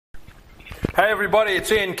Hey everybody,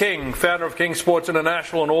 it's Ian King, founder of King Sports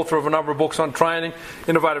International and author of a number of books on training,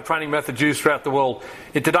 innovative training methods used throughout the world.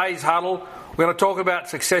 In today's Huddle, we're going to talk about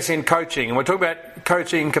success in coaching, and we're talking about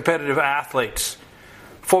coaching competitive athletes.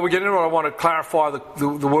 Before we get into it, I want to clarify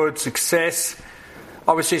the word success.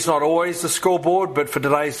 Obviously, it's not always the scoreboard, but for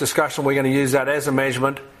today's discussion, we're going to use that as a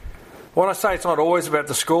measurement. When I say it's not always about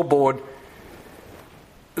the scoreboard,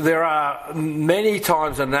 there are many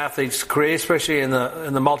times in an athlete's career, especially in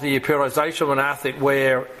the multi-year periodisation of an athlete,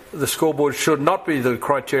 where the scoreboard should not be the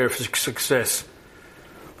criteria for success.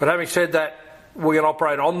 But having said that, we're going to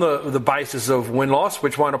operate on the basis of win-loss,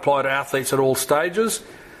 which won't apply to athletes at all stages.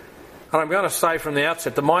 And I'm going to say from the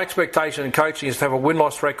outset that my expectation in coaching is to have a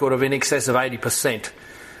win-loss record of in excess of 80%.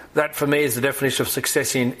 That, for me, is the definition of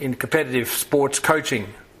success in competitive sports coaching.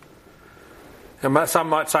 And some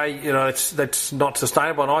might say, that's not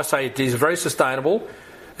sustainable, and I say it is very sustainable,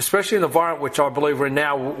 especially in the environment which I believe we're in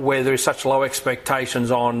now, where there is such low expectations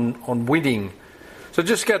on winning. So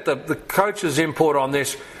just get the coach's input on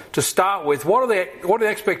this. To start with, what are the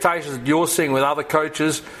expectations that you're seeing with other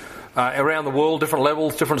coaches around the world, different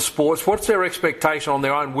levels, different sports? What's their expectation on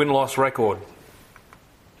their own win-loss record?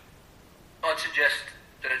 I'd suggest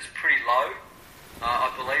that it's pretty low.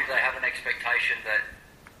 I believe they have an expectation that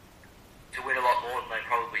to win a lot more than they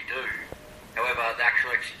probably do. However, the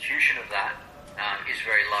actual execution of that is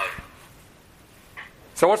very low.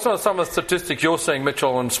 So what's some of the statistics you're seeing,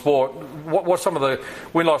 Mitchell, in sport? What's some of the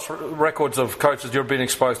win-loss records of coaches you've been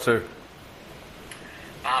exposed to? It's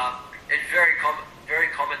very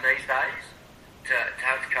common these days to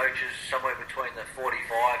have coaches somewhere between the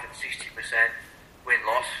 45 and 60%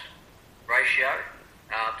 win-loss ratio.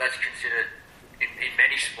 That's considered in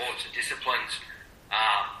many sports and disciplines.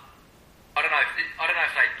 I don't know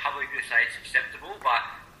if they publicly say it's acceptable, but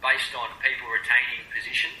based on people retaining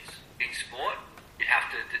positions in sport, you'd have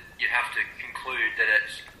to conclude that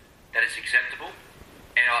it's acceptable.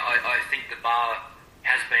 And I think the bar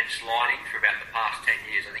has been sliding for about the past 10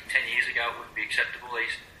 years. I think 10 years ago it wouldn't be acceptable,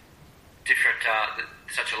 these different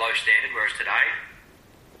such a low standard, whereas today, I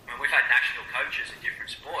mean, we've had national coaches in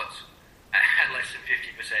different sports at less than 50%.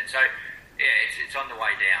 So yeah, it's on the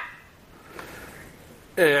way down.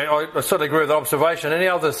 Yeah, I certainly agree with that observation.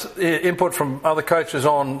 Any other input from other coaches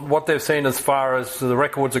on what they've seen as far as the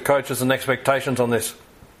records of coaches and expectations on this?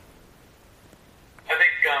 I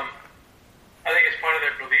think it's part of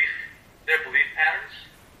their belief patterns.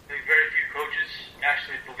 I think very few coaches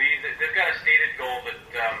actually believe that they've got a stated goal that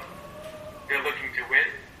they're looking to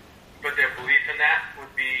win, but their belief in that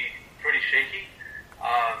would be pretty shaky.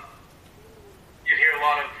 You hear a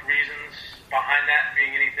lot of reasons behind that,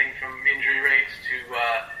 being anything from injury rates to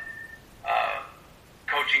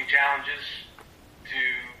coaching challenges to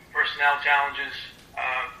personnel challenges.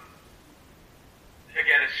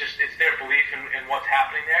 Again, it's their belief in what's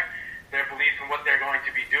happening there. Their belief in what they're going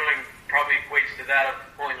to be doing probably equates to that of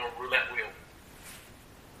pulling a roulette wheel.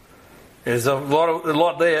 There's a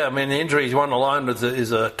lot there. I mean, the injuries one alone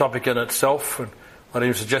is a topic in itself, and I'd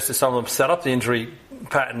even suggest that some of them set up the injury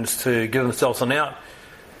patterns to give themselves an out.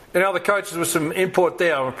 Any other coaches with some input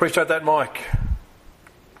there? I appreciate that, Mike.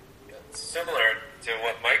 It's similar to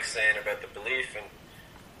what Mike's saying about the belief and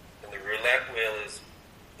the roulette wheel is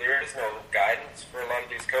there is no guidance for a lot of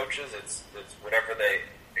these coaches. It's whatever they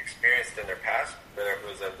experienced in their past, whether it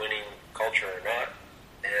was a winning culture or not,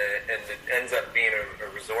 and it ends up being a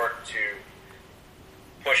resort to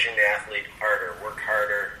pushing the athlete harder, work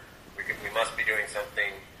harder. We must be doing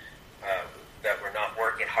something that we're not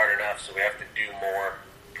working hard enough, so we have to do more,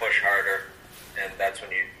 push harder, and that's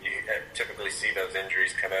when you typically see those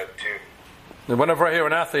injuries come out too. And whenever I hear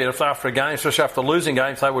an athlete after a game, especially after losing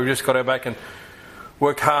games, say we've just got to go back and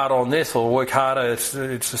work hard on this or work harder, it's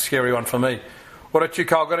a scary one for me. What about you,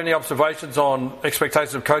 Carl? Got any observations on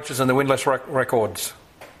expectations of coaches and the win-loss records?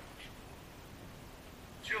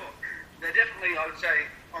 Sure. They're definitely, I would say,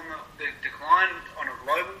 on the decline on a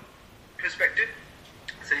global perspective.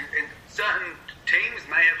 So in certain teams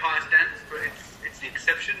may have higher standards, but it's the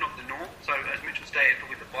exception, not the norm. So as Mitchell stated,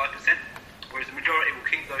 probably the 5%, whereas the majority will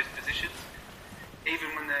keep those positions,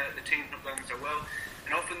 even when the team's not going so well.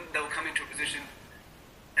 And often they'll come into a position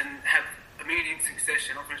and have immediate success,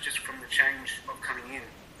 and often it's just from the change of coming in.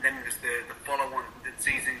 Then there's the follow-on, the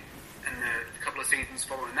season, and the couple of seasons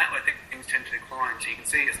following that, I think things tend to decline. So you can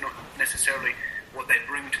see it's not necessarily what they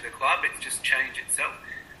bring to the club, it's just change itself.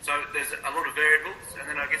 So there's a lot of variables, and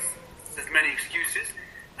then I guess there's many excuses,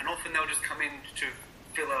 and often they'll just come in to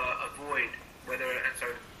fill a void, so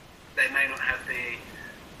they may not have the,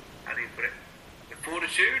 how do you put it, the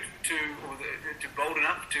fortitude to bold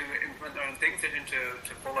enough to implement their own things and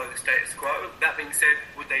to follow the status quo. That being said,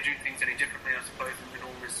 would they do things any differently? I suppose in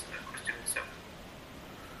all this question itself.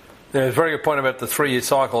 Yeah, it's a very good point about the 3-year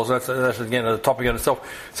cycles. That's again a topic in itself.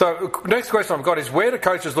 So, next question I've got is, where do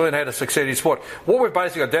coaches learn how to succeed in sport? What we've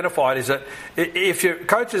basically identified is that if your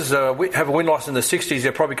coaches have a win-loss in the 60s,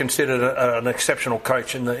 they're probably considered an exceptional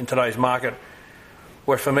coach in today's market.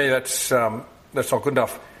 Where for me, that's not good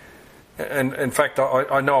enough. And in fact,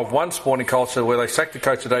 I know of one sporting culture where they sacked the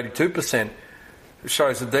coach at 82%. It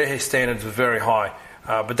shows that their standards are very high,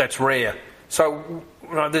 but that's rare. So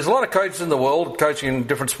there's a lot of coaches in the world coaching in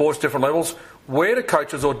different sports, different levels. Where do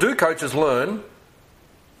coaches learn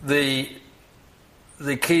the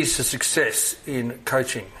keys to success in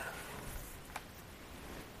coaching?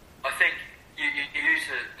 I think you use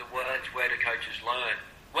the words, where do coaches learn?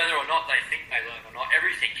 Whether or not they think they learn or not,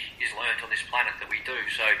 everything is learnt on this planet that we do.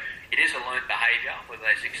 So it is a learnt behaviour, whether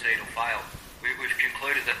they succeed or fail. We've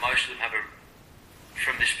concluded that most of them have,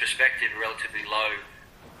 from this perspective, a relatively low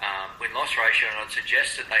win-loss ratio, and I'd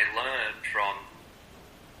suggest that they learn from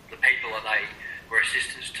the people that they were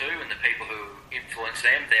assistants to and the people who influenced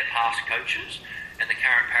them, their past coaches, and the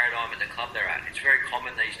current paradigm at the club they're at. It's very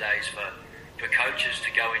common these days for coaches to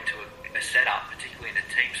go into a setup, particularly in a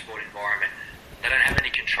team sport environment. They don't have any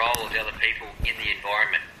control of the other people in the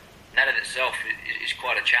environment. And that in itself is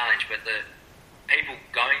quite a challenge, but the people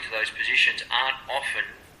going to those positions aren't often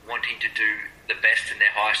wanting to do the best and their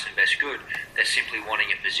highest and best good. They're simply wanting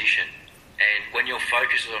a position. And when your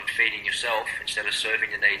focus is on feeding yourself instead of serving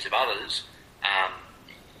the needs of others,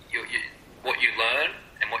 what you learn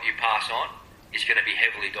and what you pass on is going to be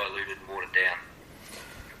heavily diluted and watered down.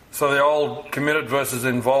 So the old committed versus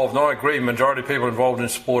involved. And I agree, majority of people involved in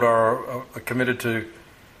sport are committed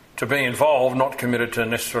to being involved, not committed to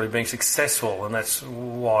necessarily being successful, and that's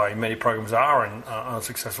why many programs are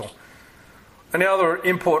unsuccessful. Any other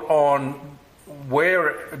input on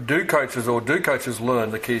where do coaches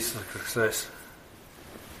learn the keys to success?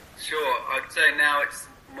 Sure, I'd say now it's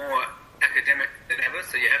more academic than ever,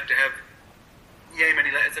 so you have to have yay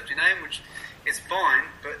many letters after your name, which is fine,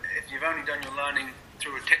 but if you've only done your learning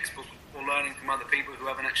through a textbook or learning from other people who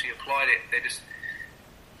haven't actually applied it, they're just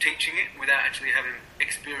teaching it without actually having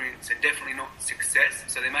experience, and definitely not success.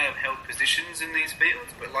 So they may have held positions in these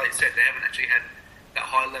fields, but like you said, they haven't actually had that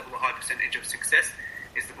high level, a high percentage of success.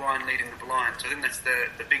 Is the blind leading the blind? So I think that's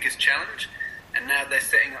the biggest challenge. And now they're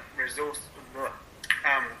setting up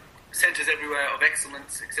centres everywhere of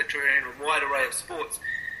excellence, etc., in a wide array of sports,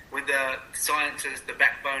 with science as the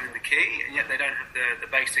backbone and the key, and yet they don't have the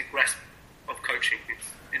basic grasp of coaching.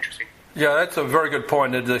 It's interesting. Yeah, that's a very good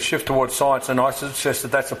point, the shift towards science, and I suggest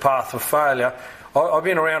that that's a path for failure. I've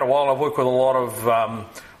been around a while. I've worked with a lot of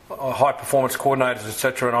high-performance coordinators,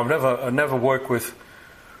 etc., and I've never worked with,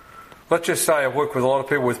 let's just say I've worked with a lot of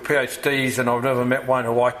people with PhDs, and I've never met one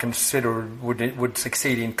who I consider would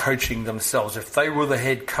succeed in coaching themselves. If they were the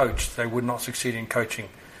head coach, they would not succeed in coaching.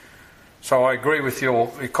 So I agree with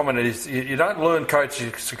your comment. Is you don't learn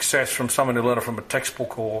coaching success from someone who learned it from a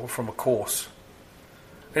textbook or from a course.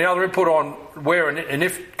 Any other input on where and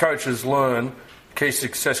if coaches learn key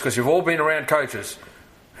success? Because you've all been around coaches,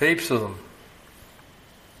 heaps of them.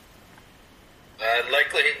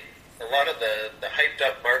 Likely a lot of the hyped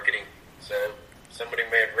up marketing. So somebody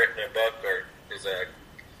may have written a book or is a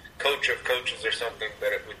coach of coaches or something,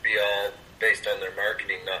 but it would be all based on their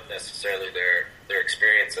marketing, not necessarily their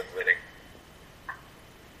experience of winning.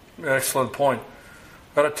 Excellent point.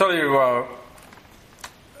 But I tell you,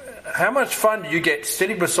 how much fun do you get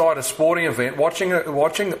sitting beside a sporting event,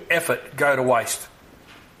 watching effort go to waste?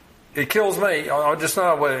 It kills me. I just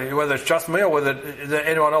know whether it's just me or whether there's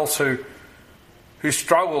anyone else who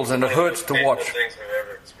struggles and it hurts to watch. Things I've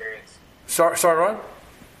ever experienced. Sorry, Ryan?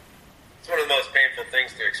 It's one of the most painful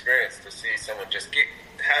things to experience, to see someone just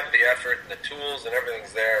have the effort and the tools and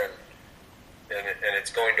everything's there, and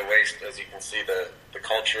it's going to waste. As you can see, the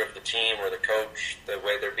culture of the team or the coach, the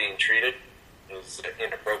way they're being treated is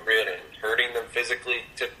inappropriate and hurting them physically,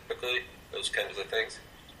 typically, those kinds of things.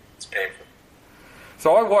 It's painful.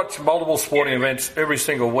 So I watch multiple sporting events every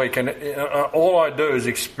single week, and all I do is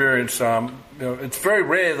experience. It's very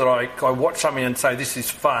rare that I watch something and say this is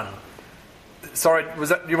fun. Sorry, was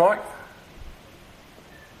that you, Mike?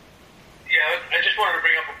 Yeah, I just wanted to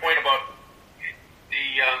bring up a point about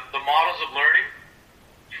the models of learning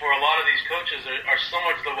for a lot of these coaches are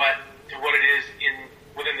similar to what it is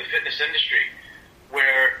within the fitness industry,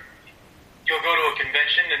 where you'll go to a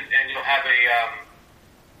convention and you'll have a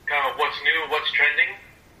kind of what's new, what's trending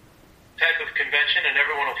type of convention, and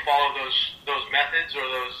everyone will follow those methods or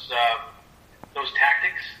those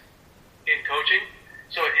tactics. in coaching.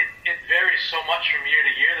 So it varies so much from year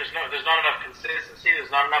to year. There's not enough consistency.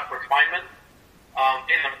 There's not enough refinement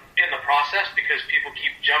in the process because people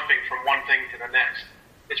keep jumping from one thing to the next.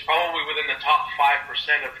 It's probably within the top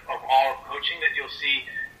 5% of all of coaching that you'll see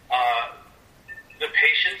the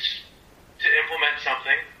patience to implement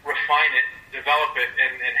something, refine it, develop it,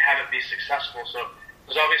 and have it be successful. So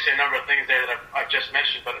there's obviously a number of things there that I've just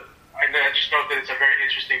mentioned, but I just note that it's a very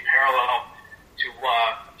interesting parallel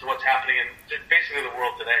to what's happening in basically the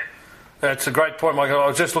world today. That's a great point, Michael. I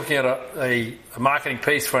was just looking at a marketing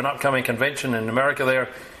piece for an upcoming convention in America there,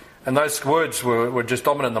 and those words were just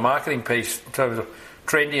dominant in the marketing piece in terms of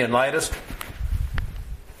trendy and latest.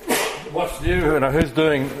 What's new, who's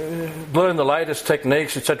learn the latest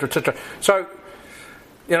techniques, etc., etc. So,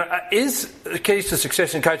 is the keys to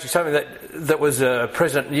success in coaching something that was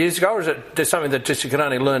present years ago, or is it just something that you can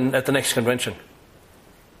only learn at the next convention?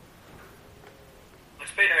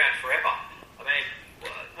 It's been around forever. I mean,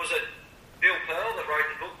 was it Bill Pearl that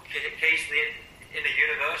wrote the book Keys to the Inner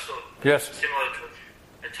Universe, or yes, similar to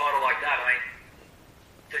a title like that? I mean,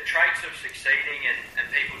 the traits of succeeding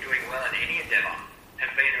and people doing well in any endeavour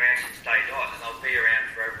have been around since day dot, and they'll be around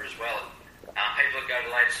forever as well. People that go to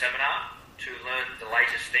the latest seminar to learn the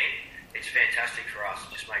latest thing, it's fantastic for us.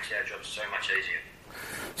 It just makes our job so much easier.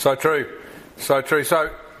 So true. So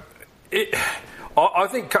I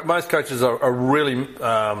think most coaches are really,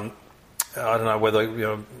 I don't know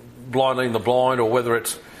whether blind leading the blind or whether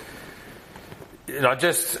it's, I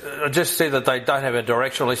just see that they don't have a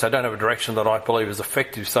direction, at least they don't have a direction that I believe is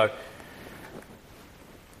effective. So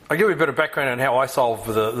I'll give you a bit of background on how I solved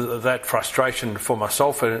that frustration for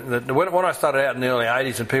myself. When I started out in the early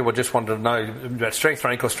 80s and people just wanted to know about strength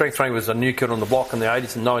training, because strength training was a new kid on the block in the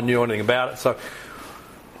 80s and no one knew anything about it. So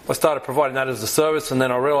I started providing that as a service, and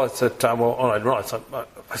then I realised that,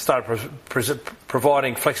 I started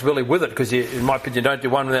providing flexibility with it, because in my opinion, you don't do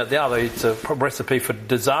one without the other. It's a recipe for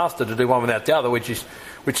disaster to do one without the other, which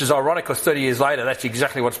is ironic, because 30 years later, that's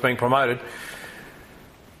exactly what's being promoted.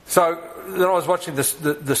 So then I was watching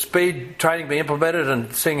the speed training be implemented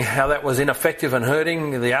and seeing how that was ineffective and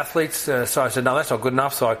hurting the athletes. So I said, no, that's not good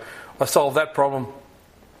enough. So I solved that problem.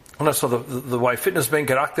 And I saw the way fitness was being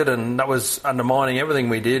conducted, and that was undermining everything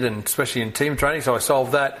we did, and especially in team training. So I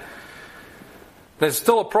solved that. There's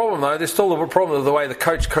still a problem, though. There's still a problem of the way the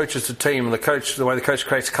coach coaches the team, and the way the coach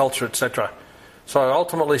creates culture, etc. So I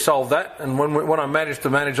ultimately solved that. And when I managed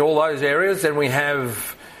to manage all those areas, then we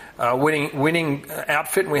have winning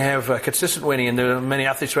outfit, and we have consistent winning. And there are many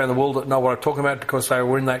athletes around the world that know what I'm talking about because they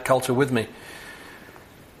were in that culture with me.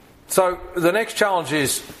 So the next challenge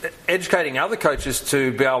is educating other coaches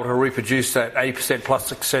to be able to reproduce that 80% plus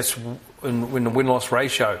success in the win-loss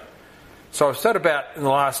ratio. So I've said about in the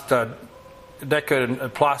last decade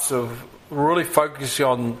and plus of really focusing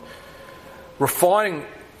on refining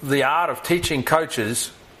the art of teaching coaches.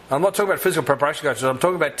 I'm not talking about physical preparation coaches, I'm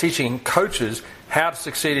talking about teaching coaches how to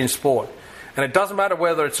succeed in sport. And it doesn't matter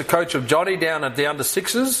whether it's a coach of Johnny down at the under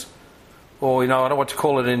sixes, or, I don't know what to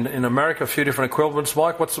call it in America, a few different equivalents,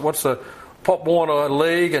 Mike. What's the Pop Warner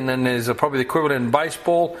League, and then there's probably the equivalent in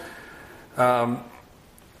baseball, or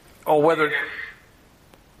whether...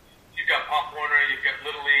 You've got Pop Warner, you've got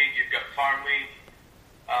Little League, you've got Farm League.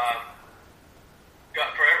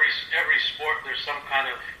 For every sport, there's some kind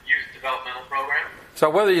of youth developmental program. So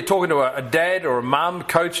whether you're talking to a dad or a mum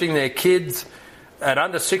coaching their kids at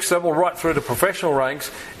under 6 level right through to professional ranks,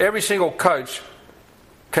 every single coach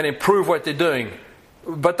can improve what they're doing.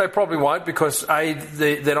 But they probably won't, because A,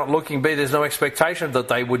 they're not looking, B, there's no expectation that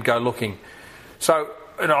they would go looking. So,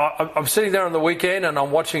 I'm sitting there on the weekend and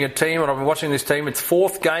I'm watching a team, and I've been watching this team. It's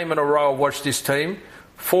 4th game in a row I've watched this team,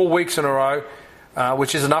 4 weeks in a row,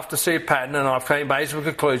 which is enough to see a pattern, and I've came made some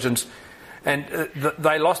conclusions. And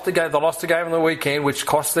they lost the game. They lost the game on the weekend, which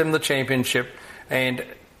cost them the championship. And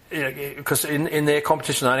because in their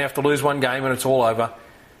competition they only have to lose one game and it's all over.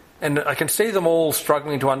 And I can see them all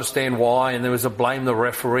struggling to understand why. And there was a blame the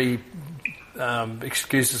referee,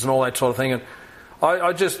 excuses and all that sort of thing. And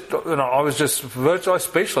I was just virtually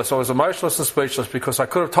speechless. I was emotionless and speechless, because I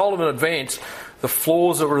could have told them in advance the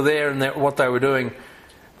flaws that were there and what they were doing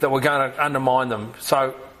that were going to undermine them.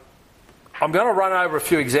 So I'm going to run over a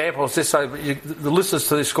few examples just so the listeners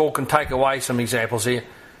to this call can take away some examples here.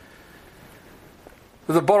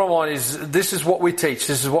 But the bottom line is, this is what we teach.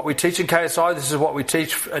 This is what we teach in KSI. This is what we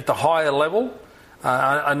teach at the higher level.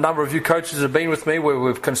 A number of you coaches have been with me where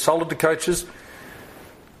we've consulted the coaches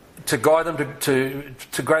to guide them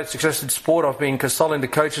to great success in sport. I've been consulting the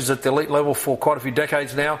coaches at the elite level for quite a few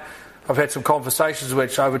decades now. I've had some conversations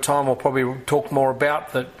which over time I'll probably talk more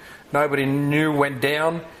about that nobody knew went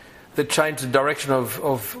down. that change the direction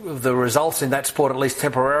of the results in that sport, at least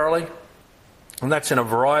temporarily. And that's in a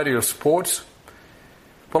variety of sports.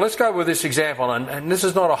 But let's go with this example, and this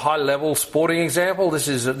is not a high-level sporting example. This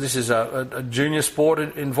is a junior sport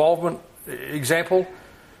involvement example.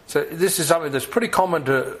 So this is something that's pretty common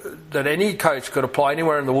that any coach could apply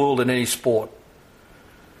anywhere in the world in any sport.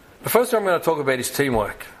 The first thing I'm going to talk about is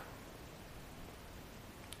teamwork.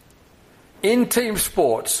 In team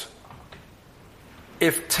sports,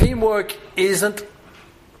 if teamwork isn't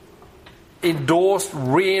endorsed,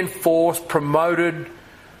 reinforced, promoted,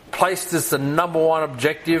 placed as the number one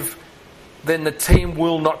objective, then the team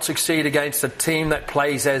will not succeed against a team that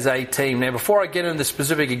plays as a team. Now, before I get into the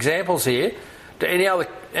specific examples here, do any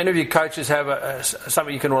of you coaches have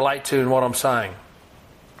something you can relate to in what I'm saying?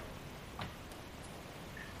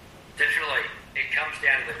 Definitely. It comes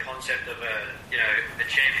down to the concept of a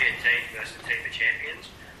champion team versus a team of champions,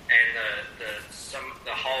 and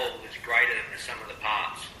the whole is greater than the sum of the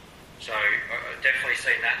parts. So I've definitely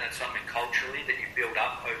seen that, and that's something culturally that you build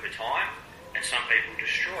up over time, and some people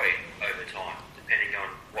destroy over time, depending on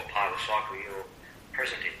what part of the cycle you're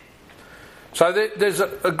present in. So there's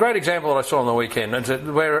a great example that I saw on the weekend,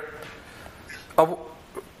 where...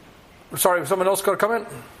 sorry, someone else got a comment?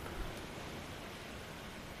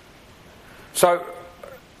 So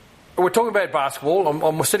we're talking about basketball.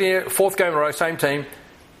 I'm sitting here, fourth game in a row, same team,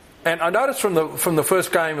 and I noticed from the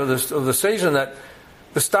first game of the season that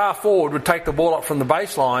the star forward would take the ball up from the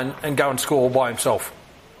baseline and go and score by himself.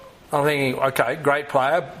 I'm thinking, okay, great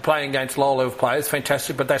player, playing against low-level players,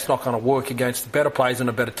 fantastic, but that's not going to work against the better players and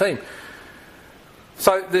a better team.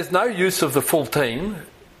 So there's no use of the full team.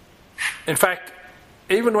 In fact,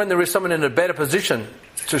 even when there is someone in a better position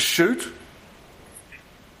to shoot,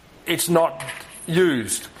 it's not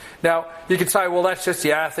used. Now, you could say, well, that's just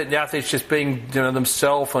the athlete's just being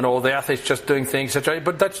themselves, or the athlete's just doing things, etc.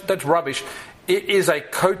 But that's rubbish. It is a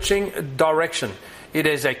coaching direction. It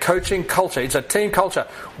is a coaching culture. It's a team culture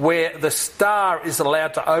where the star is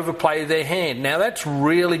allowed to overplay their hand. Now, that's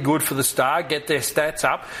really good for the star, get their stats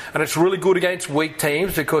up, and it's really good against weak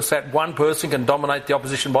teams because that one person can dominate the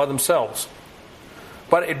opposition by themselves.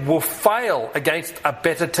 But it will fail against a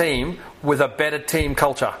better team with a better team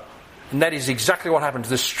culture. And that is exactly what happens.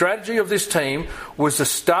 The strategy of this team was the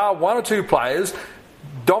star one or two players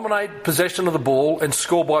dominate possession of the ball and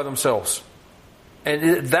score by themselves.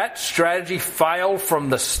 And that strategy failed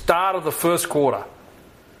from the start of the first quarter.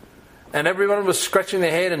 And everyone was scratching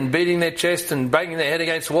their head and beating their chest and banging their head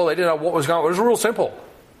against the wall. They didn't know what was going on. It was real simple.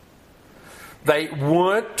 They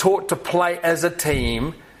weren't taught to play as a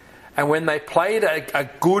team, and when they played a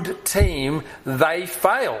good team, they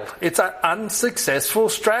failed. It's an unsuccessful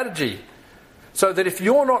strategy. So that if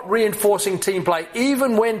you're not reinforcing team play,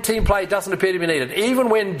 even when team play doesn't appear to be needed, even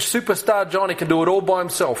when superstar Johnny can do it all by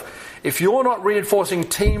himself, if you're not reinforcing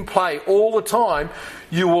team play all the time,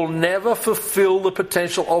 you will never fulfill the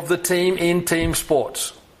potential of the team in team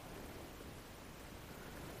sports.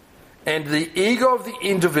 And the ego of the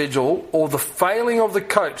individual or the failing of the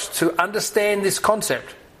coach to understand this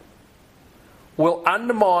concept will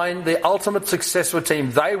undermine the ultimate success of a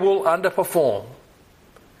team. They will underperform.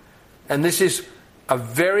 And this is a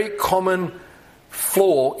very common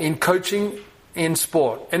flaw in coaching in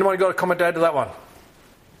sport. Anyone got a comment to add to that one?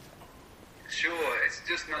 Sure, it's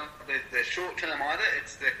just not the short term either,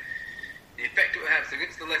 it's the effect it will have. So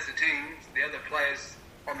against the lesser teams, the other players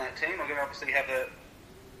on that team are going to obviously have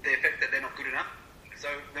the effect that they're not good enough. So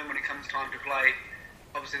then when it comes time to play,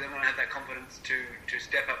 obviously they want to have that confidence to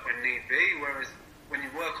step up when need be, whereas when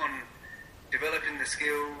you work on developing the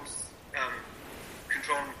skills,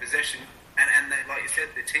 controlling possession, and like you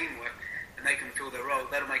said, the teamwork, and they can fill their role,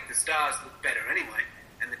 that'll make the stars look better anyway,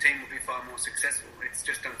 and the team will be far more successful. It's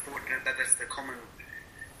just unfortunate that that's the common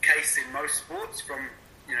case in most sports from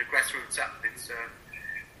grassroots up. It's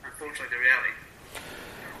unfortunately the reality.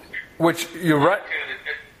 Which you're right.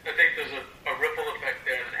 I think there's a ripple effect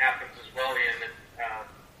there that happens as well, Ian. That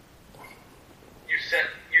you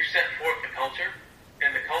set forth the culture,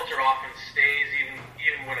 and the culture often stays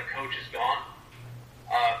even when a coach is gone.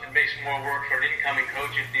 It makes more work for an incoming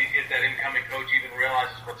coach if that incoming coach even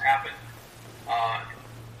realizes what's happened.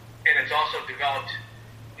 And it's also developed,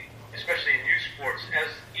 especially in youth sports,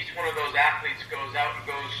 as each one of those athletes goes out and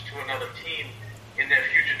goes to another team in their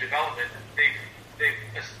future development, they've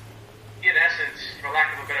in essence, for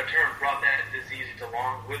lack of a better term, brought that disease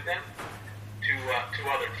along with them to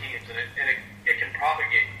other teams, and it can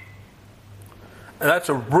propagate. And that's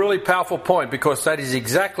a really powerful point, because that is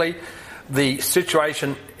exactly the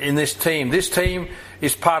situation in this team. This team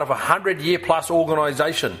is part of a 100-year-plus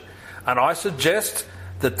organisation, and I suggest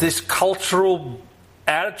that this cultural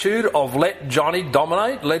attitude of let Johnny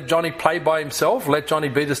dominate, let Johnny play by himself, let Johnny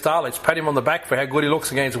be the star, let's pat him on the back for how good he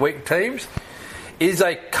looks against weak teams, is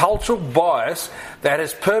a cultural bias that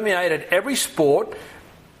has permeated every sport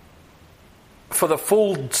for the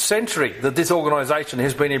full century that this organisation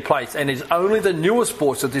has been in place, and it's only the newer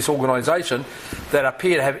sports of this organisation that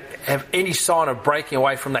appear to have any sign of breaking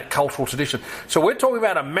away from that cultural tradition. So we're talking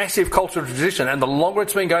about a massive cultural tradition, and the longer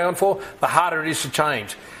it's been going on for, the harder it is to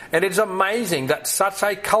change. And it's amazing that such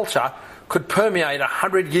a culture could permeate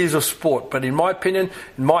 100 years of sport. But in my opinion,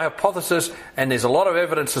 in my hypothesis, and there's a lot of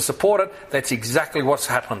evidence to support it, that's exactly what's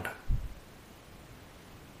happened.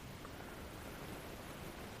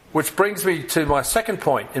 Which brings me to my second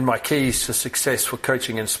point in my keys to success for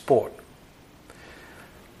coaching in sport.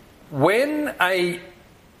 When a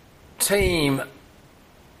team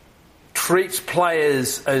treats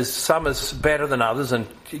players as some as better than others and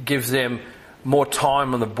gives them more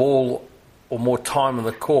time on the ball or more time on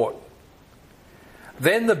the court,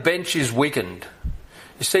 then the bench is weakened.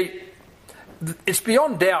 You see, it's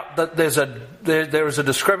beyond doubt that there is a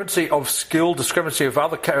discrepancy of skill, discrepancy of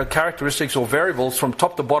other characteristics or variables from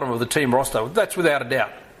top to bottom of the team roster. That's without a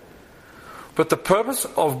doubt. But the purpose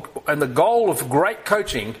of and the goal of great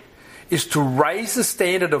coaching is to raise the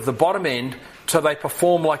standard of the bottom end so they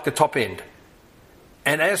perform like the top end.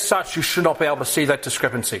 And as such, you should not be able to see that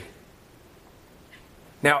discrepancy.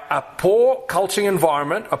 Now, a poor coaching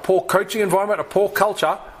environment, a poor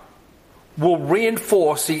culture will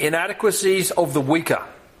reinforce the inadequacies of the weaker.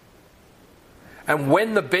 And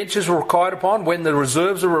when the benches are required upon, when the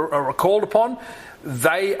reserves are called upon,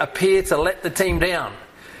 they appear to let the team down.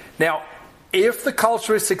 Now, if the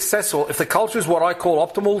culture is successful, if the culture is what I call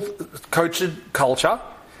optimal coaching culture,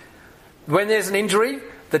 when there's an injury,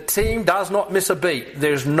 the team does not miss a beat.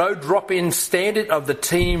 There's no drop-in standard of the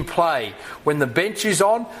team play. When the bench is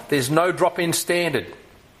on, there's no drop-in standard.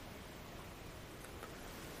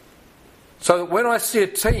 So that when I see a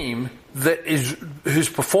team whose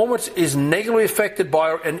performance is negatively affected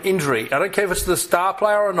by an injury, I don't care if it's the star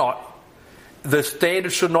player or not, the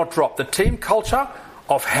standard should not drop. The team culture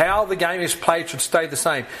of how the game is played should stay the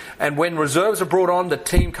same. And when reserves are brought on, the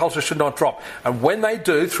team culture should not drop. And when they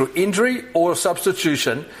do, through injury or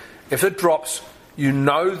substitution, if it drops, you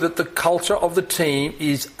know that the culture of the team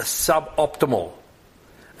is suboptimal.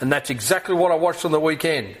 And that's exactly what I watched on the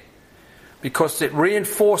weekend. Because it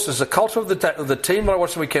reinforces the culture of the team that I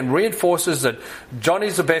watched on the weekend, reinforces that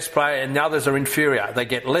Johnny's the best player and the others are inferior. They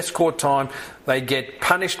get less court time, they get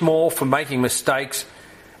punished more for making mistakes,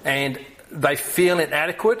 and they feel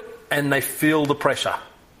inadequate and they feel the pressure.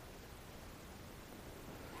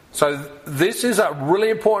 So this is a really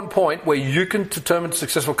important point where you can determine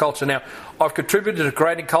successful culture. Now, I've contributed to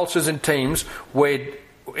creating cultures in teams where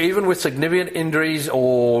even with significant injuries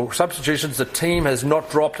or substitutions, the team has not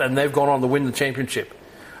dropped and they've gone on to win the championship.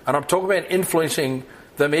 And I'm talking about influencing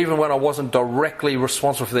them even when I wasn't directly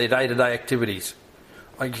responsible for their day-to-day activities.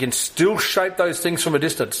 You can still shape those things from a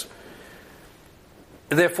distance.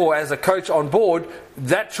 Therefore, as a coach on board,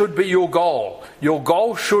 that should be your goal. Your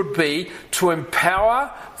goal should be to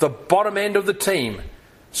empower the bottom end of the team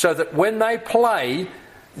so that when they play,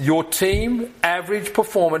 your team average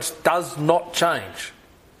performance does not change.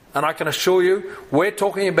 And I can assure you, we're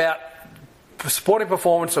talking about sporting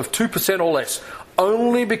performance of 2% or less,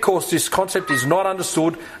 only because this concept is not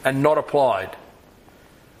understood and not applied.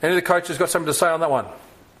 Any of the coaches got something to say on that one?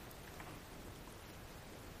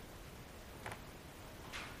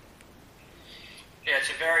 Yeah,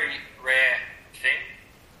 it's a very rare thing,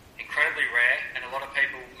 incredibly rare, and a lot of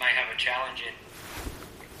people may have a challenge in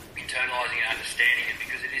internalising and understanding it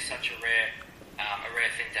because it is such a rare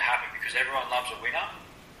thing to happen, because everyone loves a winner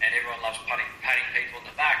and everyone loves patting people on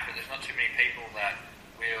the back, but there's not too many people that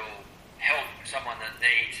will help someone that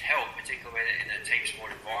needs help, particularly in a team sport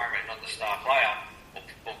environment, not the star player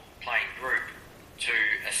or playing group, to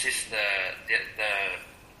assist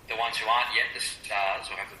the ones who aren't yet the stars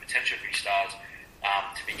or have the potential to be stars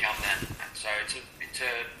to become that. So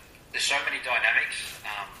there's so many dynamics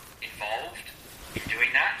involved in doing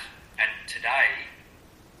that, and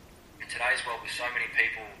in today's world, with so many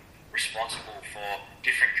people responsible for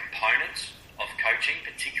different components of coaching,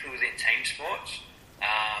 particularly within team sports,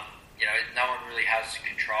 no one really has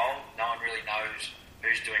control. No one really knows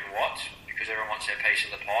who's doing what because everyone wants their piece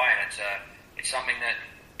of the pie, and it's something that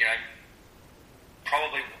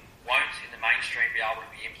probably won't in the mainstream be able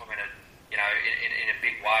to be implemented in a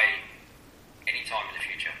big way anytime in the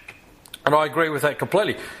future. And I agree with that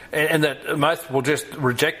completely. And that most will just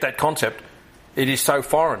reject that concept. It is so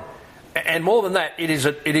foreign. And more than that, it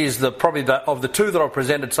is probably of the two that I've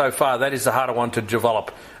presented so far, that is the harder one to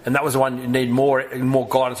develop. And that was the one you need more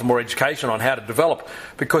guidance and more education on how to develop,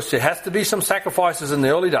 because there has to be some sacrifices in the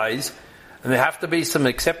early days, and there have to be some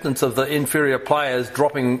acceptance of the inferior players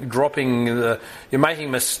you're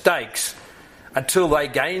making mistakes until they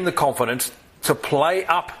gain the confidence to play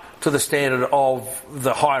up to the standard of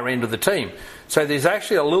the higher end of the team. So there's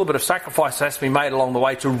actually a little bit of sacrifice that has to be made along the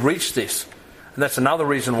way to reach this. And that's another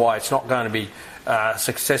reason why it's not going to be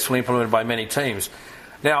successfully implemented by many teams.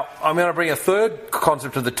 Now, I'm going to bring a third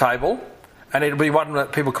concept to the table, and it'll be one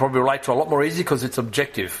that people can probably relate to a lot more easy because it's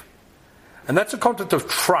objective. And that's the concept of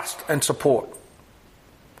trust and support.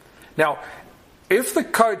 Now, if the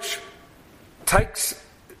coach takes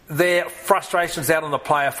their frustrations out on the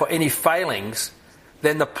player for any failings,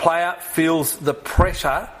 then the player feels the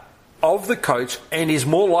pressure of the coach and is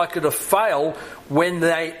more likely to fail when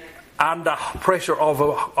they under pressure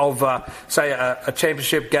of say, a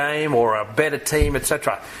championship game or a better team,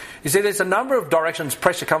 etc. You see, there's a number of directions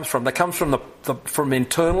pressure comes from. That comes from from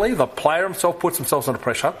internally. The player himself puts themselves under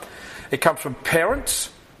pressure. It comes from parents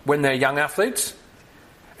when they're young athletes.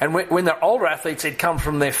 And when they're older athletes, it comes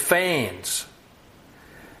from their fans.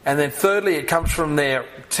 And then thirdly, it comes from their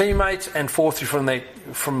teammates, and fourthly,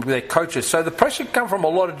 from their coaches. So the pressure can come from a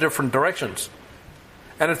lot of different directions.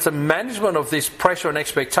 And it's the management of this pressure and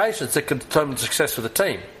expectations that can determine the success of the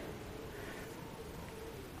team.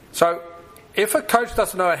 So if a coach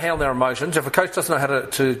doesn't know how to handle their emotions, if a coach doesn't know how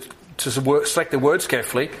to select their words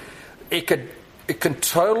carefully, it can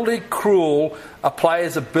totally cruel a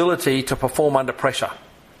player's ability to perform under pressure.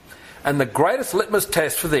 And the greatest litmus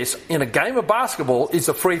test for this in a game of basketball is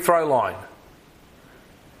the free throw line.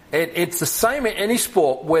 It's the same in any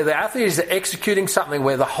sport where the athlete is executing something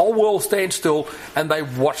where the whole world stands still and they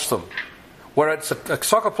watch them. Whether it's a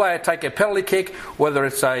soccer player taking a penalty kick, whether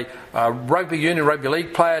it's a rugby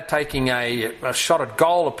league player taking a shot at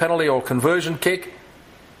goal, a penalty or a conversion kick,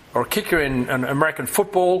 or a kicker in American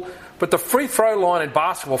football. But the free throw line in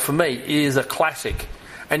basketball for me is a classic.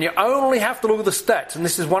 And you only have to look at the stats, and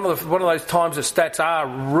this is one of those times that stats are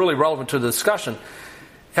really relevant to the discussion.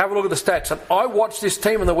 Have a look at the stats. And I watched this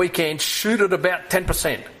team on the weekend shoot at about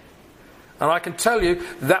 10%. And I can tell you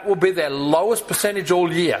that will be their lowest percentage all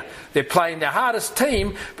year. They're playing their hardest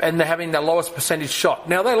team and they're having their lowest percentage shot.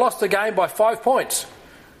 Now, they lost the game by 5 points.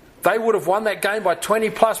 They would have won that game by 20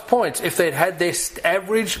 plus points if they'd had their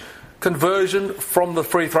average conversion from the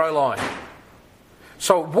free throw line.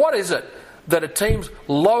 So what is it that a team's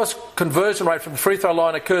lowest conversion rate from the free throw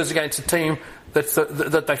line occurs against a team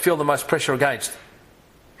that they feel the most pressure against?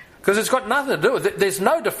 Because it's got nothing to do with it. There's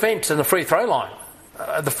no defence in the free throw line.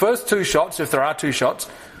 The first two shots, if there are two shots,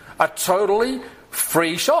 are totally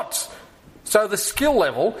free shots. So the skill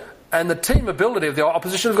level and the team ability of the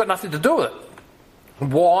opposition have got nothing to do with it.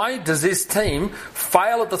 Why does this team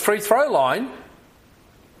fail at the free throw line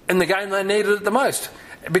in the game they needed it the most?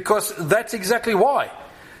 Because that's exactly why.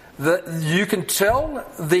 You can tell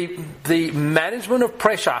the management of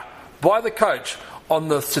pressure by the coach on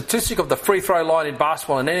the statistic of the free throw line in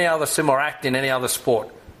basketball and any other similar act in any other sport.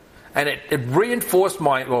 And it reinforced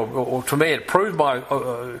or to me it proved my,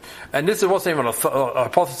 and this wasn't even a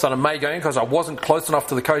hypothesis that I made going because I wasn't close enough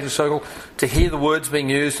to the coaching circle to hear the words being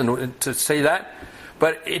used and to see that.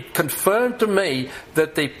 But it confirmed to me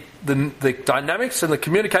that the dynamics and the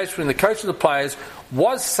communication between the coach and the players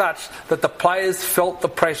was such that the players felt the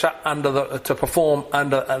pressure to perform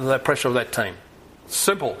under the pressure of that team.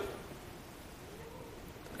 Simple.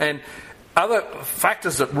 And other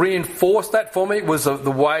factors that reinforced that for me was the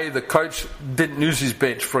way the coach didn't use his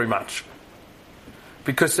bench very much.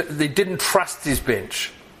 Because they didn't trust his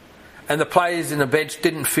bench. And the players in the bench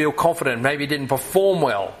didn't feel confident, maybe didn't perform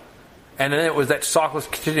well. And then it was that cycle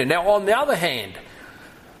continued. Now, on the other hand,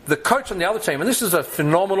 the coach on the other team, and this is a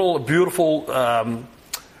phenomenal, beautiful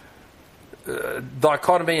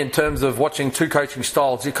dichotomy in terms of watching two coaching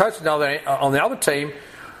styles. The coach on the other team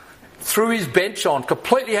threw his bench on,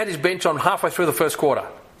 completely had his bench on halfway through the first quarter.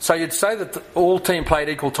 So you'd say that all team played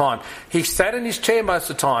equal time. He sat in his chair most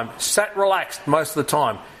of the time, sat relaxed most of the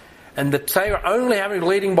time. And the team were only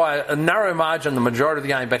leading by a narrow margin the majority of the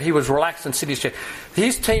game, but he was relaxed and sat in his chair.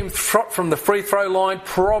 His team dropped from the free throw line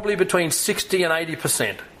probably between 60 and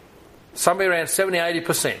 80%. Somewhere around 70,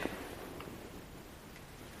 80%.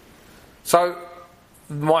 So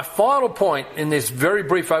my final point in this very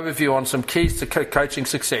brief overview on some keys to coaching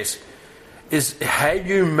success is how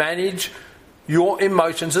you manage your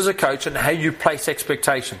emotions as a coach and how you place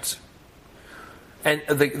expectations. And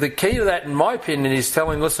the key to that, in my opinion, is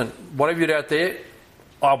telling, listen, whatever you do out there,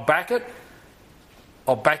 I'll back it.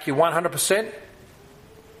 I'll back you 100%.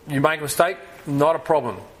 You make a mistake, not a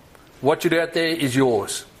problem. What you do out there is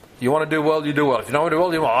yours. You want to do well, you do well. If you don't want to do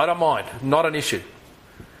well, you won't. I don't mind. Not an issue.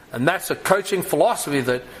 And that's a coaching philosophy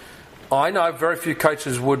that I know very few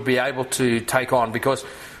coaches would be able to take on, because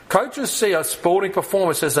coaches see a sporting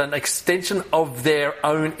performance as an extension of their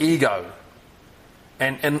own ego.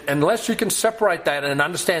 And unless you can separate that and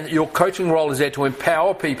understand that your coaching role is there to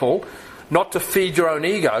empower people, not to feed your own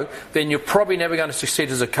ego, then you're probably never going to succeed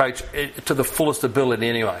as a coach to the fullest ability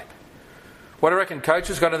anyway. What do you reckon,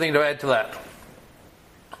 coaches? Got anything to add to that?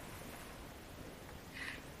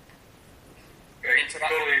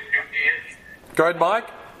 Totally agree. Go ahead, Mike.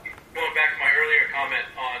 Going back to my earlier comment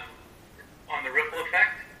on the ripple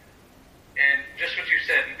effect, and just what you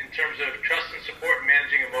said in terms of trust and support and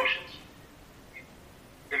managing emotions,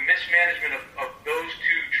 the mismanagement of those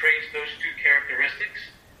two traits, those two characteristics,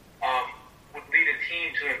 would lead a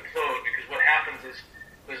team to implode, because what happens is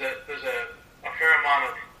there's a fair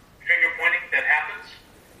amount of finger pointing that happens,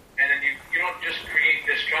 and then you don't just create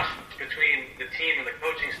distrust between the team and the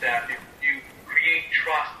coaching staff, you create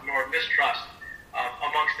trust nor mistrust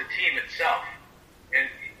amongst the team itself, and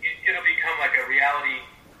it'll become like a reality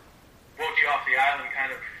vote you off the island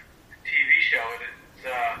kind of TV show.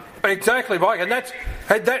 Exactly, Mike, and that's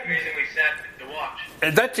amazingly sad to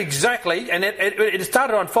watch. That's exactly, and it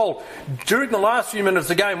started to unfold during the last few minutes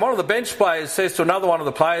of the game. One of the bench players says to another one of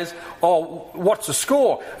the players, "Oh, what's the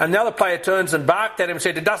score?" And the other player turns and barked at him and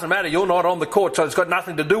said, "It doesn't matter. You're not on the court, so it's got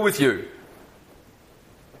nothing to do with you."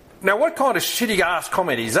 Now, what kind of shitty-ass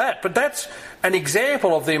comment is that? But that's an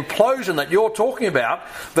example of the implosion that you're talking about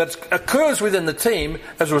that occurs within the team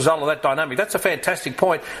as a result of that dynamic. That's a fantastic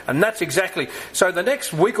point, and that's exactly... So the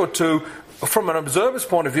next week or two, from an observer's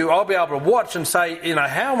point of view, I'll be able to watch and say,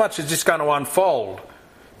 how much is this going to unfold?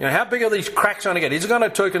 How big are these cracks going to get? Is it going to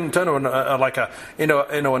turn into an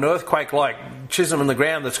earthquake-like chisel in the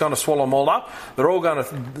ground that's going to swallow them all up? They're all going to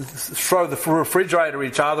throw the refrigerator at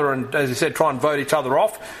each other and, as you said, try and vote each other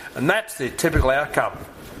off. And that's the typical outcome.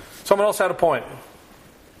 Someone else had a point.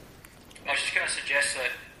 I was just going to suggest that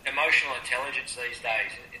emotional intelligence these days,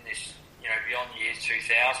 in this, beyond the years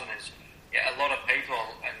 2000, is a lot of people,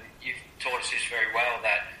 and you've taught us this very well,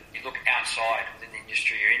 that you look outside within the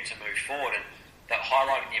industry you're in to move forward, and that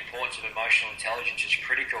highlighting the importance of emotional intelligence is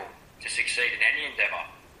critical to succeed in any endeavour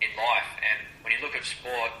in life. And when you look at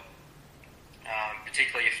sport,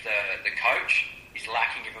 particularly if the coach is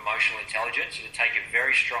lacking of emotional intelligence, it would take a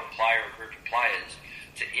very strong player or group of players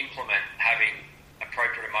to implement having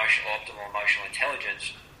appropriate optimal emotional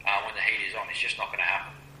intelligence when the heat is on. It's just not going to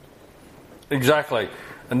happen. Exactly.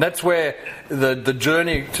 And that's where the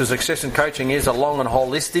journey to success in coaching is a long and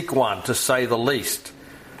holistic one, to say the least.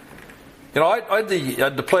 I had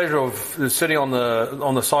the pleasure of sitting on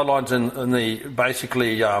the sidelines and on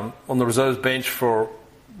the reserves bench for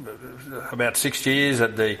about 6 years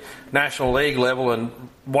at the National League level, and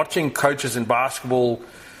watching coaches in basketball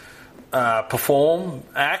perform,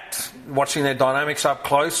 act, watching their dynamics up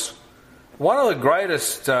close. One of the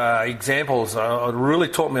greatest examples that really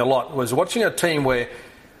taught me a lot was watching a team where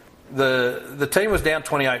the team was down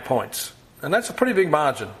 28 points, and that's a pretty big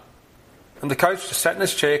margin. And the coach just sat in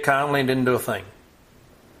his chair calmly and didn't do a thing.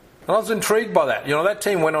 And I was intrigued by that. That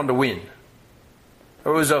team went on to win. It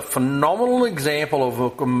was a phenomenal example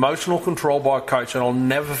of emotional control by a coach, and I'll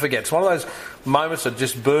never forget. It's one of those moments that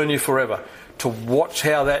just burn you forever, to watch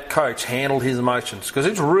how that coach handled his emotions, because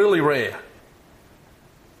it's really rare.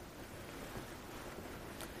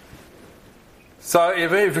 So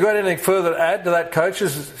if you've got anything further to add to that,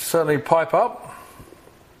 coaches, certainly pipe up.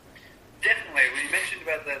 Definitely. When you mentioned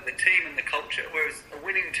about the team and the culture, whereas a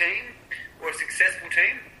winning team or a successful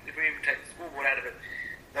team, if we even take the scoreboard out of it,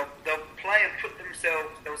 they'll play and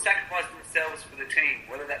they'll sacrifice themselves for the team,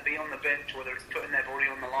 whether that be on the bench, whether it's putting their body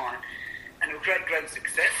on the line, and it'll create great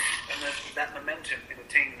success and that momentum in the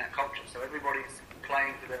team and that culture. So everybody's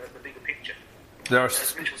playing for the bigger picture. The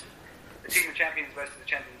team of champions versus the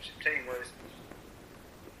championship team, whereas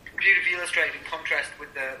beautifully illustrated in contrast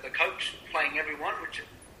with the coach playing everyone, which,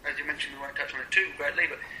 as you mentioned, we won't touch on it too greatly,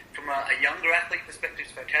 but from a younger athlete perspective,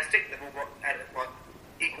 it's fantastic. They've all got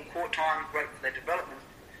equal court time, great for their development,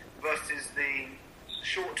 versus the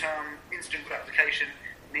short-term instant gratification,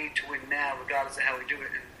 need to win now, regardless of how we do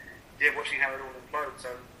it, and watching how it all implodes. So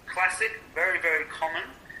classic, very, very common,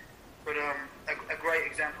 but a great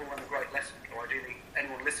example and a great lesson. Or ideally,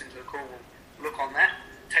 anyone listening to the call will look on that,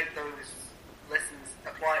 take those lessons,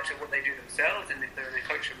 apply it to what they do themselves, and if they're in a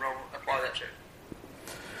coaching role, apply that to.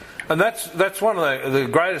 And that's one of the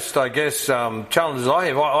greatest, I guess, challenges I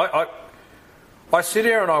have. I sit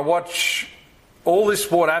here and I watch all this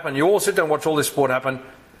sport happen. You all sit there and watch all this sport happen,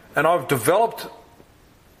 and I've developed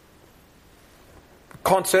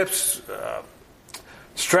concepts,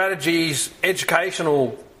 strategies,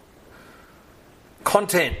 educational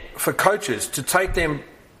content for coaches to take them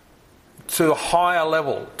to a higher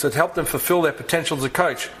level, to help them fulfill their potential as a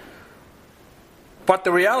coach. But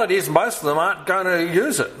the reality is most of them aren't going to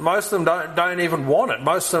use it. Most of them don't even want it.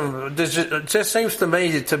 Most of them, it just seems to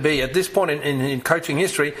me to be, at this point in coaching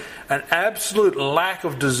history, an absolute lack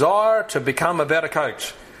of desire to become a better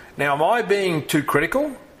coach. Now, am I being too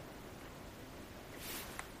critical?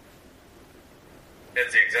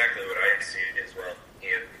 That's exactly what I see as well.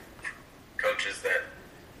 Ian, coaches that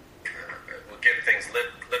will give things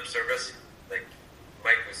lip service, like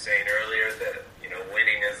Mike was saying earlier, that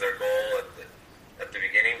winning is their goal at the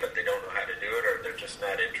beginning, but they don't know how to do it, or they're just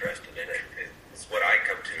not interested in it. It's what I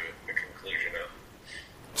come to the conclusion of.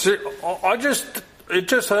 See, it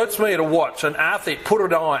just hurts me to watch an athlete put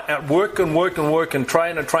it on at work and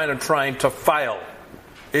train to fail.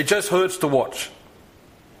 It just hurts to watch.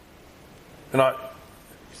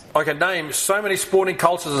 I can name so many sporting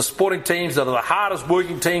cultures and sporting teams that are the hardest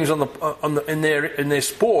working teams in their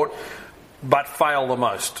sport, but fail the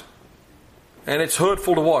most, and it's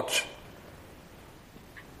hurtful to watch.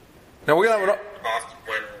 Now we're going to.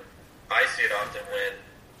 When I see it often when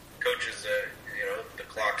coaches, the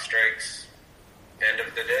clock strikes end of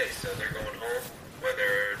the day, so they're going home,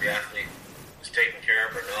 whether the athlete was taken care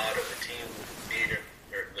of or not, or the team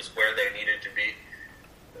was where they needed to be.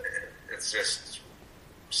 It's just.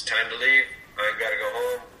 It's time to leave. I've got to go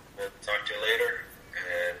home. We'll talk to you later.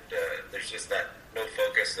 And there's just that no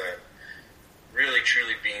focus on really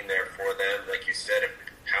truly being there for them. Like you said,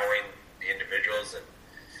 empowering the individuals and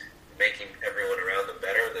making everyone around them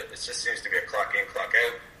better. That it just seems to be a clock in, clock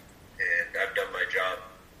out. And I've done my job.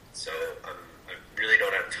 So I really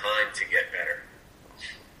don't have time to get better,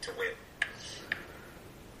 to win.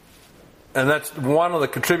 And that's one of the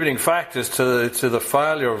contributing factors to the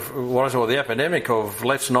failure of the epidemic of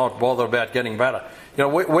let's not bother about getting better.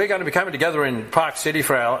 We're going to be coming together in Park City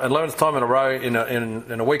for our 11th time in a row in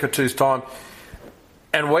a week or two's time,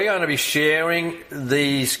 and we're going to be sharing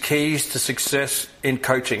these keys to success in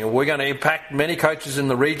coaching. And we're going to impact many coaches in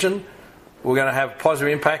the region. We're going to have a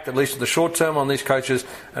positive impact, at least in the short term, on these coaches,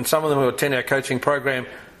 and some of them who attend our coaching program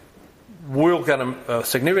will get a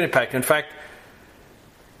significant impact. In fact,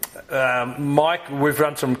 Mike, we've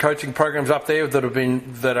run some coaching programs up there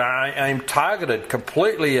that are aimed targeted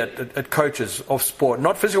completely at coaches of sport,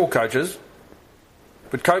 not physical coaches,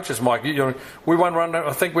 but coaches. Mike, we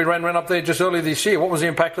I think we ran up there just earlier this year. What was the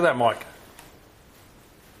impact of that, Mike?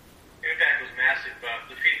 The impact was massive.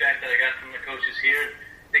 The feedback that I got from the coaches here,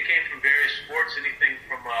 they came from various sports, anything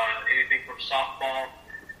from softball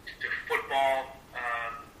to football,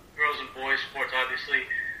 girls and boys sports, obviously.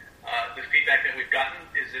 The feedback that we've gotten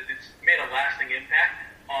is that it's made a lasting impact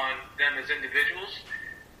on them as individuals,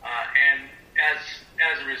 and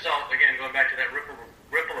as a result, again, going back to that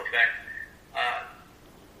ripple effect,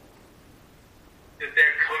 that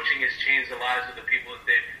their coaching has changed the lives of the people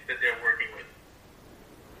that they're working with.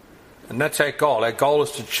 And that's our goal. Our goal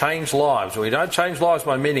is to change lives. We don't change lives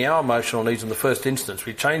by meeting our emotional needs in the first instance.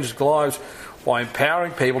 We change lives by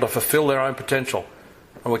empowering people to fulfil their own potential.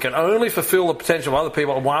 And we can only fulfill the potential of other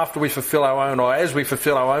people after we fulfill our own, or as we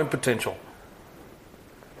fulfill our own potential.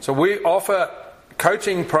 So we offer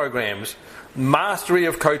coaching programs, mastery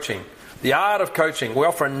of coaching, the art of coaching. We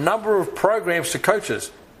offer a number of programs to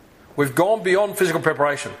coaches. We've gone beyond physical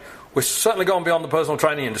preparation. We've certainly gone beyond the personal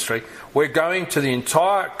training industry. We're going to the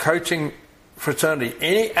entire coaching fraternity.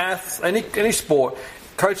 Any sport,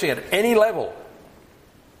 coaching at any level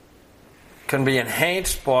can be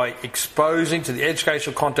enhanced by exposing to the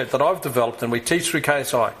educational content that I've developed and we teach through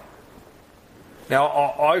KSI.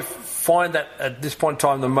 Now, I find that at this point in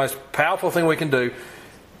time the most powerful thing we can do,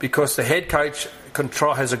 because the head coach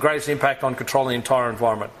has the greatest impact on controlling the entire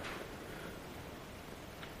environment.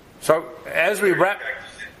 So, as we wrap...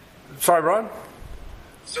 Sorry, Brian?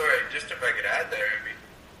 Sorry, just if I could add there,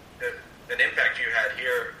 an impact you had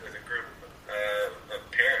here with a group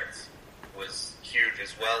of parents was huge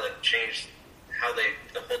as well, and changed how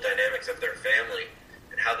the whole dynamics of their family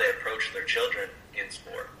and how they approach their children in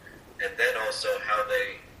sport, and then also how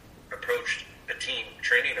they approached a team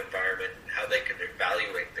training environment, how they could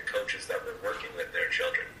evaluate the coaches that were working with their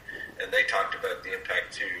children. And they talked about the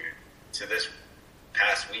impact to this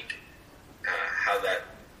past week, how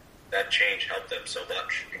that change helped them so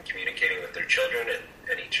much in communicating with their children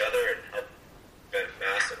and each other, and helped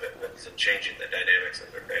massive it was in changing the dynamics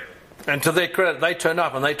of their family. And to their credit, they turned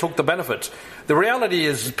up and they took the benefits. The reality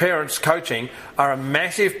is parents coaching are a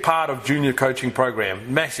massive part of junior coaching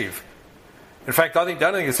program. Massive. In fact, I think the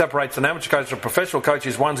only thing that separates an amateur coach from a professional coach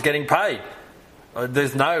is one's getting paid.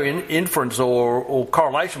 There's no inference or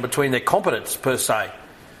correlation between their competence per se.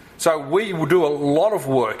 So we will do a lot of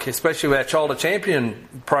work, especially with our Child of Champion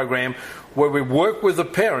program, where we work with the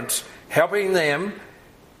parents, helping them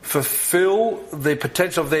fulfill the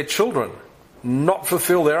potential of their children. Not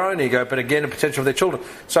fulfill their own ego, but again, the potential of their children.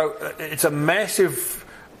 So it's a massive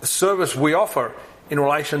service we offer in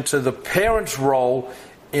relation to the parents' role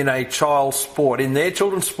in a child's sport, in their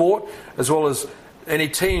children's sport, as well as any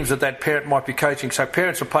teams that parent might be coaching. So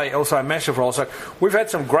parents will play also a massive role. So we've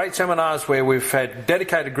had some great seminars where we've had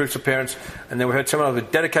dedicated groups of parents, and then we've had seminars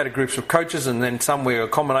with dedicated groups of coaches, and then some where a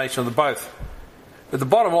combination of the both. But the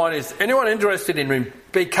bottom line is, anyone interested in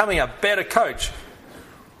becoming a better coach,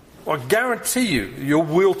 I guarantee you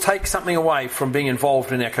will take something away from being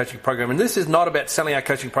involved in our coaching program. And this is not about selling our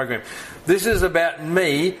coaching program. This is about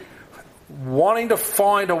me wanting to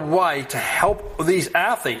find a way to help these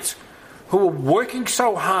athletes who are working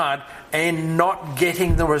so hard and not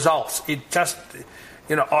getting the results. It just,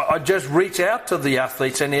 I just reach out to the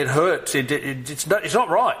athletes and it hurts. It's not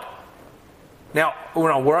right. Now,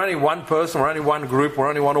 we're only one person, we're only one group, we're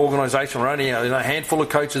only one organisation, we're only a handful of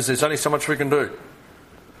coaches. There's only so much we can do.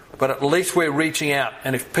 But at least we're reaching out.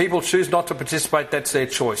 And if people choose not to participate, that's their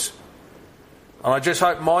choice. And I just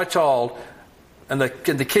hope my child and the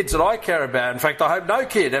kids that I care about, in fact, I hope no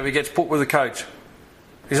kid ever gets put with a coach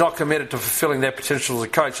who's not committed to fulfilling their potential as a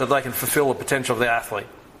coach so they can fulfil the potential of the athlete.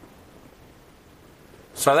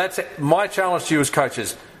 So that's my challenge to you as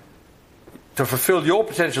coaches, to fulfil your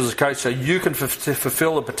potential as a coach so you can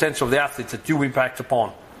fulfil the potential of the athletes that you impact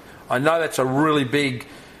upon. I know that's a really big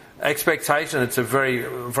expectation. It's a very,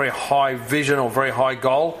 very high vision or very high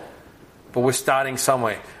goal, but we're starting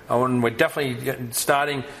somewhere. And we're definitely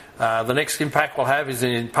starting. The next impact we'll have is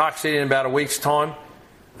in Park City in about a week's time,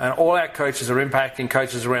 and all our coaches are impacting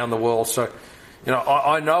coaches around the world. So,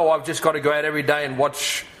 I know I've just got to go out every day and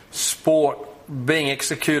watch sport being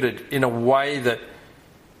executed in a way that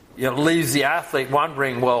leaves the athlete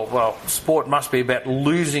wondering, well, sport must be about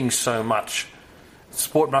losing so much.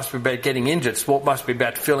 Sport must be about getting injured. Sport must be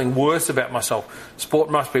about feeling worse about myself. Sport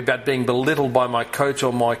must be about being belittled by my coach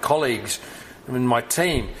or my colleagues and my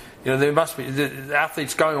team. There must be the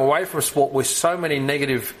athletes going away from sport with so many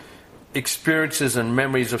negative experiences and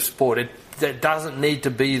memories of sport. It doesn't need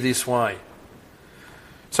to be this way.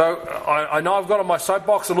 So I know I've got on my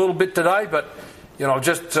soapbox a little bit today, but I've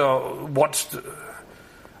just watched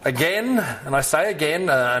again, and I say again,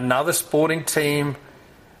 another sporting team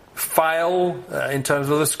fail in terms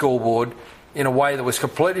of the scoreboard in a way that was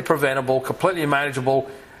completely preventable, completely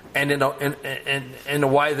manageable, and in a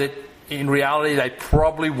way that in reality they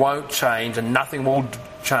probably won't change, and nothing will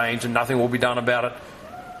change and nothing will be done about it.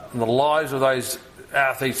 And the lives of those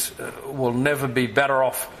athletes will never be better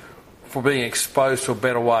off for being exposed to a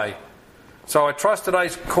better way. So I trust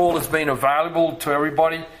today's call has been available to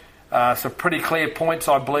everybody. Some pretty clear points,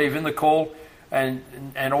 I believe, in the call.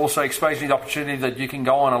 And also exposing the opportunity that you can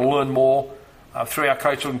go on and learn more through our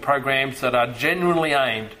coaching programs that are genuinely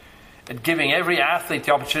aimed at giving every athlete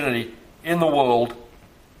the opportunity in the world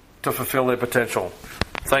to fulfill their potential.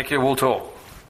 Thank you. We'll talk.